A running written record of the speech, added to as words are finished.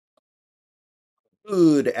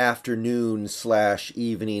Good afternoon slash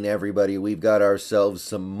evening, everybody. We've got ourselves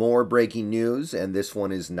some more breaking news, and this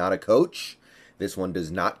one is not a coach. This one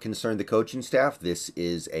does not concern the coaching staff. This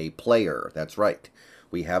is a player. That's right.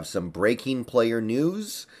 We have some breaking player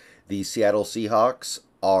news. The Seattle Seahawks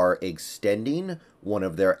are extending one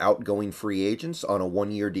of their outgoing free agents on a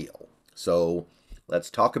one-year deal. So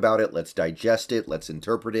let's talk about it. Let's digest it. Let's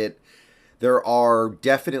interpret it. There are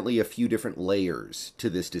definitely a few different layers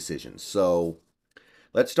to this decision. So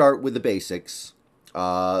let's start with the basics.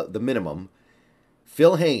 The minimum.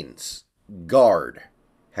 Phil Haynes, guard,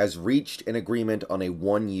 has reached an agreement on a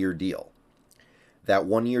one-year deal. That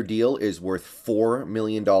one-year deal is worth $4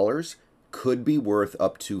 million, could be worth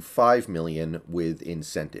up to $5 million with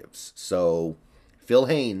incentives. So Phil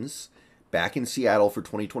Haynes, back in Seattle for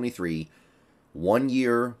 2023, 1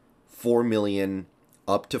 year, $4 million,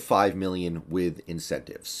 up to $5 million with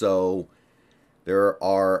incentives. So there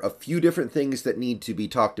are a few different things that need to be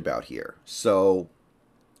talked about here. So,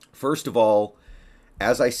 first of all,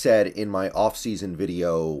 as I said in my off-season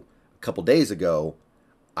video a couple days ago,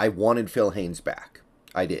 I wanted Phil Haynes back.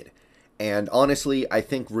 I did. And honestly, I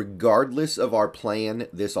think regardless of our plan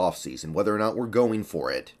this off-season, whether or not we're going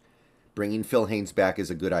for it, bringing Phil Haynes back is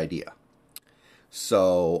a good idea.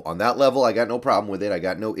 So, on that level, I got no problem with it. I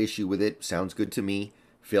got no issue with it. Sounds good to me.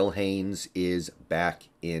 Phil Haynes is back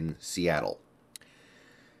in Seattle.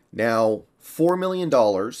 Now, $4 million,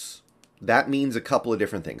 that means a couple of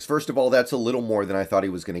different things. First of all, that's a little more than I thought he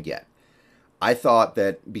was going to get. I thought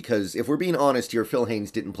that, because if we're being honest here, Phil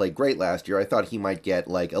Haynes didn't play great last year. I thought he might get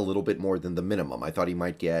like a little bit more than the minimum. I thought he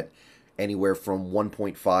might get anywhere from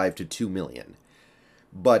 1.5 to 2 million.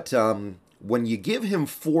 But when you give him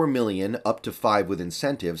 4 million up to 5 with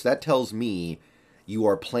incentives, that tells me you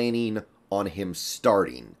are planning on him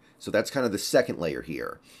starting. So that's kind of the second layer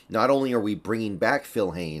here. Not only are we bringing back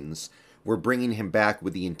Phil Haynes, we're bringing him back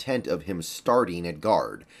with the intent of him starting at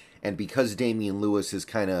guard. And because Damian Lewis has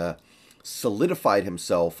kind of solidified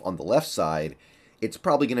himself on the left side, it's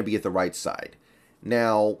probably going to be at the right side.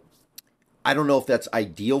 Now, I don't know if that's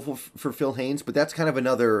ideal for Phil Haynes, but that's kind of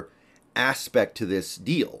another aspect to this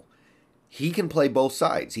deal. He can play both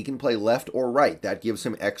sides. He can play left or right. That gives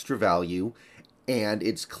him extra value. And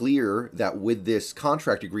it's clear that with this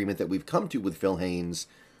contract agreement that we've come to with Phil Haynes,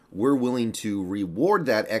 we're willing to reward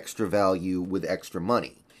that extra value with extra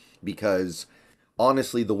money. Because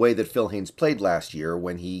honestly, the way that Phil Haynes played last year,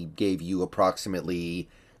 when he gave you approximately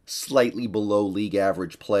slightly below league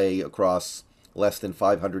average play across less than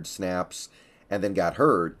 500 snaps and then got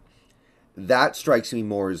hurt, that strikes me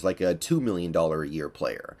more as like a $2 million a year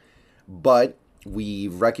player. But we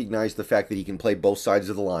recognize the fact that he can play both sides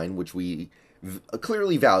of the line, which we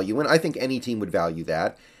clearly value, and I think any team would value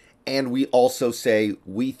that. And we also say,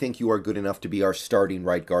 we think you are good enough to be our starting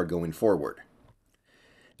right guard going forward.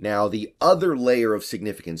 Now, the other layer of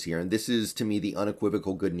significance here, and this is to me the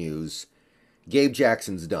unequivocal good news, Gabe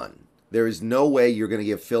Jackson's done. There is no way you're going to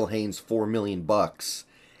give Phil Haynes $4 million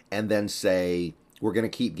and then say, we're going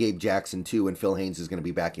to keep Gabe Jackson too, and Phil Haynes is going to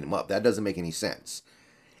be backing him up. That doesn't make any sense.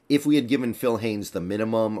 If we had given Phil Haynes the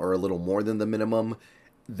minimum or a little more than the minimum,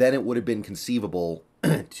 then it would have been conceivable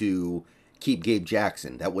to keep Gabe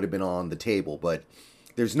Jackson. That would have been on the table, but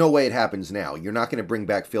there's no way it happens now. You're not going to bring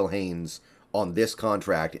back Phil Haynes on this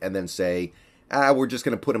contract and then say, we're just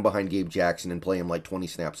going to put him behind Gabe Jackson and play him like 20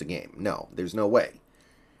 snaps a game. No, there's no way.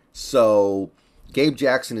 So Gabe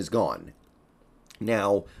Jackson is gone.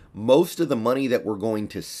 Now, most of the money that we're going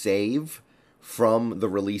to save from the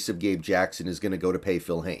release of Gabe Jackson is going to go to pay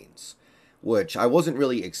Phil Haynes, which I wasn't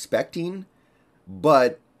really expecting.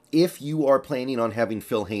 But if you are planning on having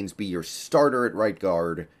Phil Haynes be your starter at right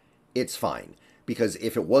guard, it's fine. Because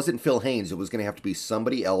if it wasn't Phil Haynes, it was going to have to be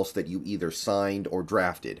somebody else that you either signed or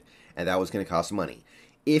drafted, and that was going to cost money.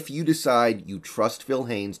 If you decide you trust Phil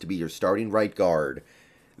Haynes to be your starting right guard,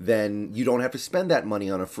 then you don't have to spend that money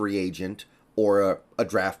on a free agent or a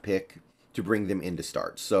draft pick to bring them in to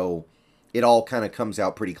start. So it all kind of comes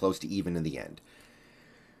out pretty close to even in the end.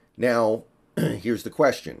 Now, here's the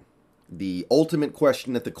question. The ultimate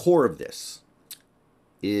question at the core of this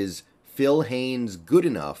is Phil Haynes good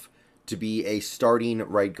enough to be a starting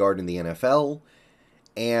right guard in the NFL?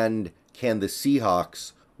 And can the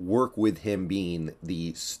Seahawks work with him being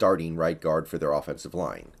the starting right guard for their offensive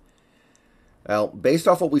line? Well, based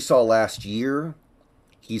off what we saw last year,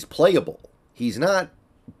 he's playable. He's not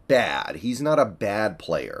bad. He's not a bad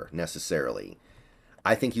player necessarily.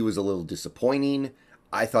 I think he was a little disappointing.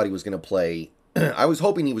 I thought he was going to play I was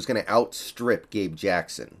hoping he was going to outstrip Gabe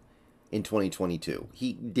Jackson in 2022.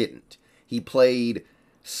 He didn't. He played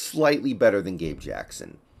slightly better than Gabe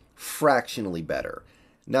Jackson. Fractionally better.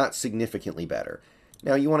 not significantly better.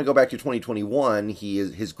 Now, you want to go back to 2021,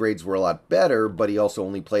 his grades were a lot better, but he also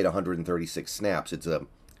only played 136 snaps. It's a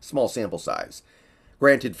small sample size.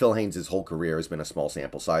 Granted, Phil Haynes' whole career has been a small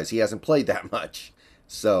sample size. He hasn't played that much.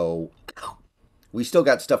 So, we still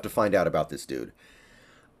got stuff to find out about this dude.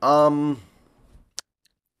 I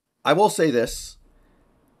will say this.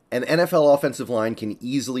 An NFL offensive line can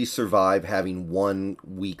easily survive having one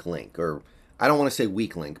weak link. Or, I don't want to say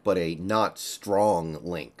weak link, but a not strong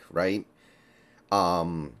link, right?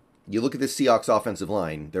 You look at the Seahawks offensive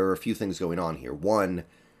line, there are a few things going on here. One,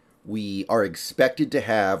 we are expected to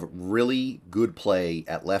have really good play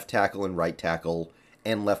at left tackle and right tackle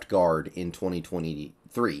and left guard in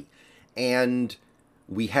 2023. And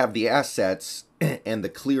we have the assets and the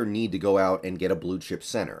clear need to go out and get a blue chip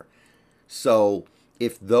center. So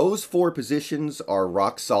if those four positions are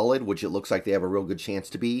rock solid, which it looks like they have a real good chance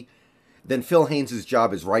to be, then Phil Haynes'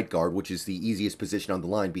 job as right guard, which is the easiest position on the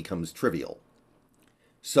line, becomes trivial.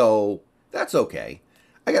 So that's okay.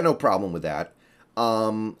 I got no problem with that.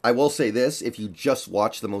 I will say this, if you just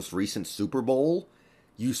watch the most recent Super Bowl,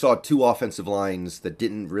 you saw two offensive lines that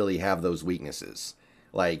didn't really have those weaknesses.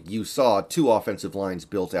 Like, you saw two offensive lines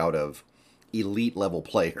built out of elite level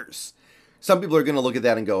players. Some people are going to look at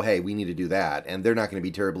that and go, hey, we need to do that. And they're not going to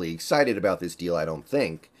be terribly excited about this deal, I don't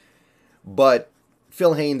think. But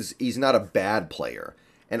Phil Haynes, he's not a bad player.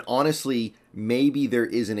 And honestly, maybe there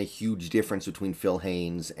isn't a huge difference between Phil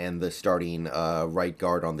Haynes and the starting right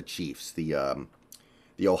guard on the Chiefs, the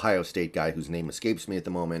Ohio State guy whose name escapes me at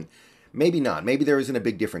the moment. Maybe not. Maybe there isn't a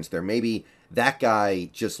big difference there. Maybe that guy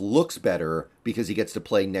just looks better because he gets to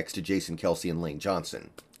play next to Jason Kelce and Lane Johnson.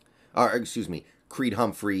 Creed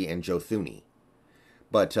Humphrey and Joe Thuney.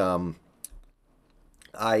 But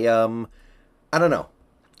I don't know.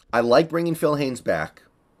 I like bringing Phil Haynes back.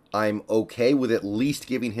 I'm okay with at least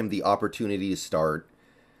giving him the opportunity to start.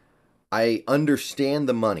 I understand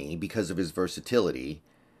the money because of his versatility.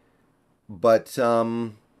 But,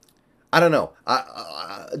 I don't know.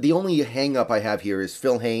 The only hang-up I have here is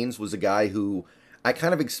Phil Haynes was a guy who I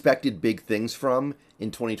kind of expected big things from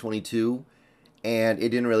in 2022, and it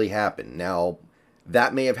didn't really happen. Now,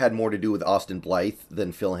 that may have had more to do with Austin Blythe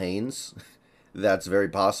than Phil Haynes. That's very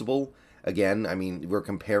possible. Again, I mean, we're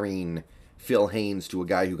comparing Phil Haynes to a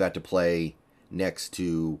guy who got to play next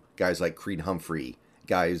to guys like Creed Humphrey,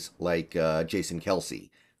 guys like Jason Kelce.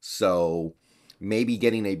 So maybe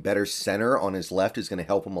getting a better center on his left is going to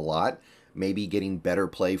help him a lot. Maybe getting better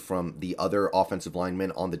play from the other offensive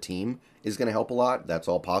linemen on the team is going to help a lot. That's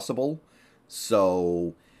all possible.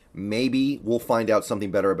 So maybe we'll find out something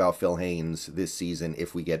better about Phil Haynes this season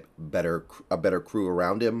if we get a better crew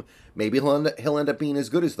around him. Maybe he'll end up being as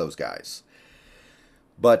good as those guys.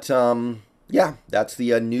 But yeah, that's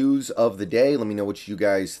the news of the day. Let me know what you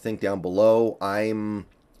guys think down below. I'm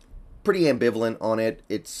pretty ambivalent on it.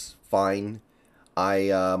 It's fine.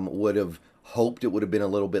 I would have hoped it would have been a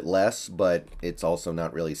little bit less, but it's also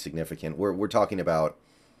not really significant. We're talking about,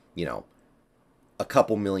 you know, a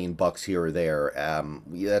couple $1,000,000 here or there.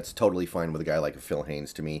 That's totally fine with a guy like Phil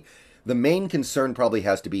Haynes to me. The main concern probably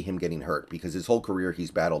has to be him getting hurt, because his whole career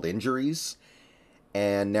he's battled injuries.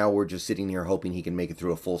 And now we're just sitting here hoping he can make it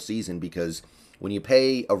through a full season, because when you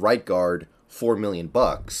pay a right guard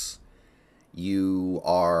 $4,000,000, you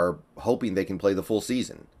are hoping they can play the full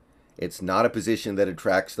season. It's not a position that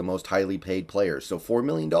attracts the most highly paid players. So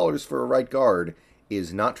 $4,000,000 for a right guard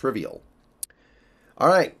is not trivial. All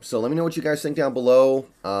right, so let me know what you guys think down below.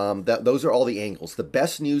 Those are all the angles. The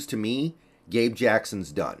best news to me, Gabe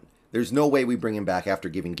Jackson's done. There's no way we bring him back after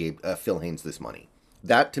giving Phil Haynes this money.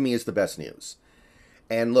 That, to me, is the best news.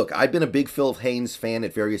 And look, I've been a big Phil Haynes fan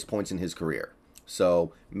at various points in his career.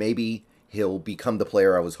 So maybe he'll become the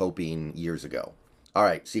player I was hoping years ago. All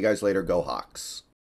right, see you guys later. Go Hawks.